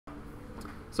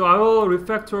So I will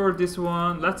refactor this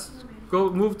one. Let's go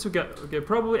move together. Okay,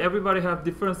 probably everybody have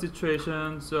different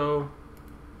situations. So,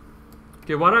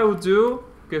 okay, what I would do.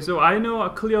 Okay, so I know I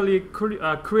clearly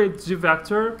create G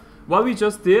vector. What we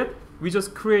just did, we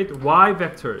just create Y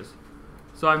vectors.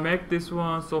 So I make this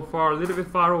one so far a little bit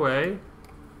far away,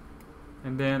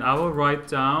 and then I will write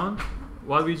down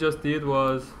what we just did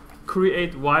was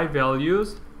create Y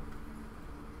values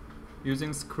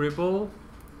using Scribble.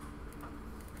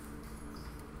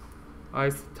 I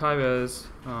type as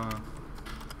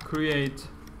create.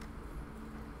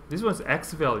 This one's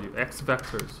X value, X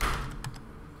vectors.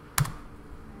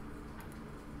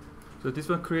 So this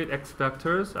one create X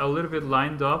vectors, a little bit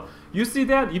lined up. You see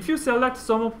that if you select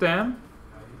some of them,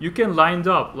 you can line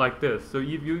up like this. So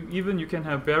you can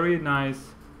have very nice,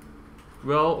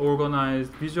 well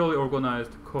organized, visually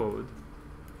organized code.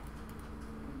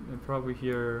 And probably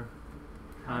here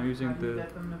I'm using the.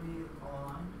 Get them to be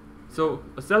aligned? So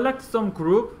select some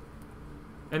group,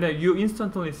 and then you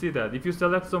instantly see that. If you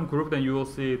select some group, then you will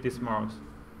see these marks.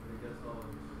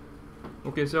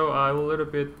 Okay, so I will a little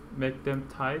bit make them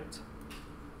tight.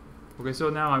 Okay, so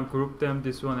now I'm group them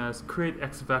this one as create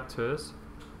X vectors.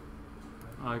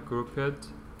 I group it,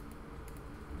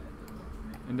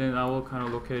 and then I will kind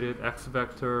of locate it X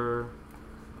vector.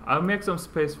 I'll make some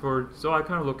space for, so I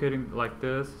kind of locating like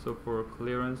this, so for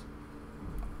clearance.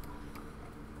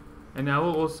 And I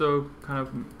will also kind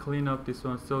of clean up this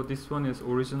one. So this one is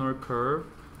original curve,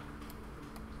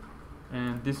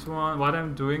 and this one, what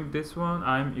I'm doing, this one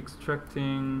I'm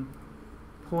extracting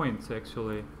points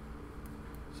actually.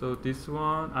 So this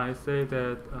one I say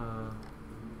that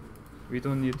we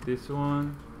don't need this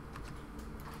one.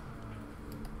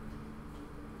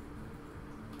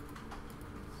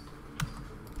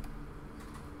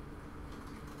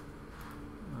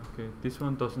 Okay, this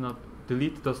one does not,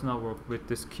 delete does not work with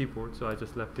this keyboard, so I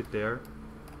just left it there.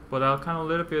 But I'll kind of a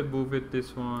little bit move it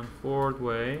this one forward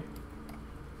way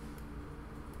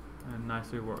and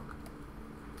nicely work.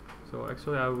 So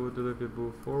actually I would a little bit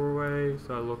move forward way,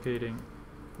 so I'm locating,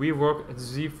 we work at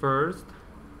Z first.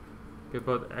 Okay,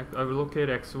 but I will locate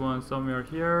X1 somewhere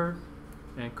here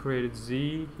and create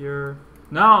Z here.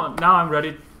 Now I'm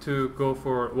ready to go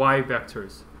for Y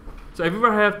vectors. So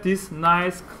everybody have this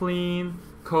nice clean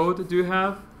code? Do you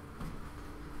have?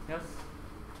 Yes?